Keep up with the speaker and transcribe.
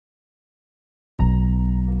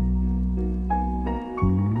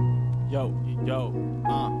Yo,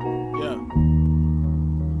 yeah.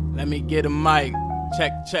 Let me get a mic.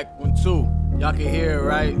 Check, 1, 2. Y'all can hear it,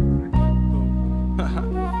 right?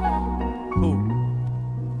 Cool.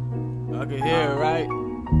 Y'all can hear it, right?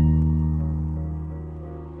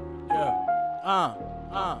 Yeah.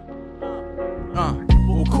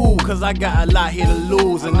 Well, cool, cause I got a lot here to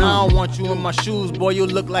lose. And I don't want you in my shoes, boy, you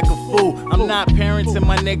look like a fool. I'm not parenting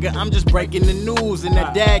my nigga, I'm just breaking the news. And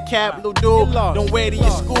that dad cap, little dude, don't wear to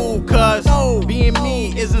your school. Cause being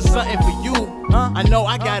me isn't something for you. I know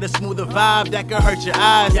I got a smoother vibe that could hurt your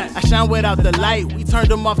eyes. I shine without the light, we turned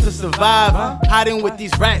them off to survive. Hiding with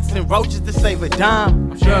these rats and roaches to save a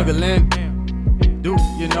dime. I'm struggling. Do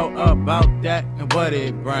you know about that and what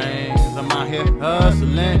it brings? I'm out here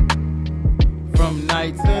hustling from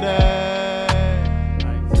night to day.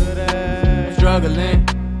 I'm struggling.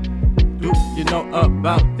 Do you know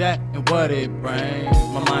about that and what it brings?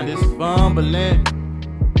 My mind is fumbling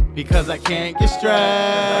because I can't get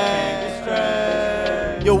straight.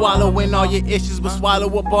 You'll wallow in all your issues, but swallow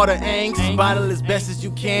up all the angst. Bottle as best as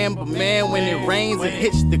you can, but man, when it rains, it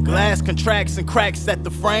hits the glass, contracts and cracks at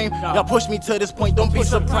the frame. Y'all push me to this point, don't be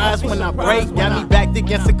surprised when I break. Got me backed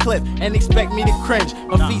against a cliff and expect me to cringe.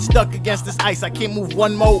 My feet stuck against this ice, I can't move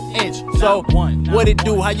 1 more inch. So, what it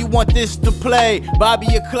do? How you want this to play?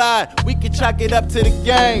 Bobby or Clyde, we can chalk it up to the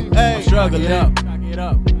game. Hey, I'm struggling.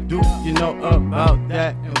 Do you know about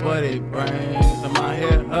that and what it brings? I'm out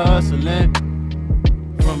here hustling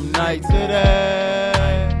from night to day.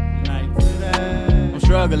 I'm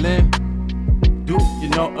struggling. Do you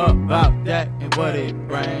know about that and what it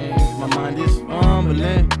brings? My mind is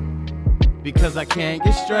fumbling because I can't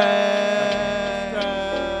get straight.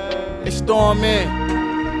 It's storming.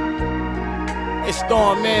 It's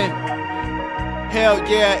storming. Hell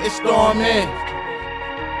yeah, it's storming.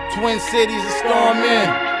 Twin Cities are storming.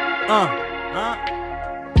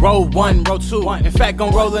 Roll 1, roll 2, in fact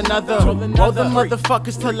gon' roll another. Roll the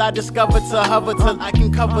motherfuckers till I discover to hover, till I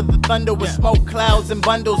can cover the thunder with smoke clouds and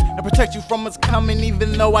bundles and protect you from what's coming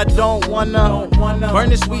even though I don't wanna. Burn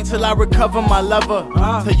the sweet till I recover my lover,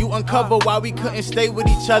 till you uncover why we couldn't stay with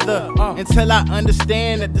each other, until I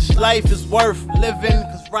understand that this life is worth living.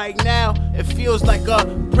 Cause right now it feels like a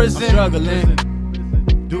prison. I'm struggling.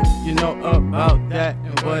 Do you know about that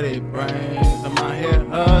and what it brings? I'm out here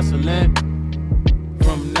hustling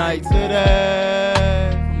from night to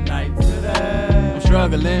day. I'm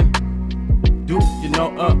struggling. Do you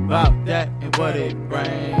know about that and what it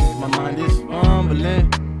brings? My mind is fumbling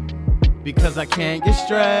because I can't get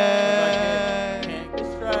straight.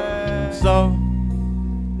 So,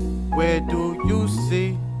 where do you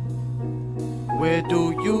see? Where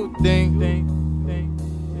do you think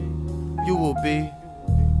you will be?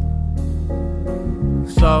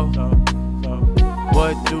 So,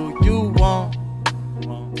 what do you want?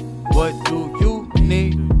 What do you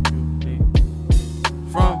need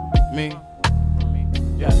from me?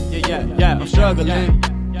 Yeah, I'm struggling.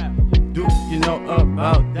 Do you know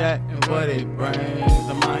about that and what it brings?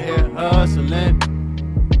 I'm out here hustling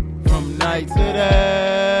from night to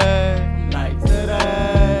day.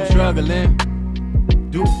 I'm struggling.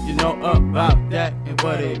 Do you know about that and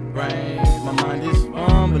what it brings? My mind is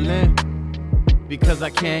fumbling because I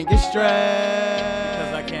can't get straight.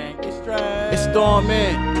 It's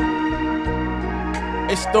storming.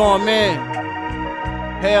 It's storming.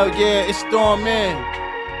 Hell yeah, it's storming.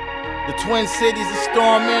 The Twin Cities are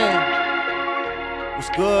storming. What's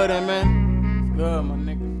good, man?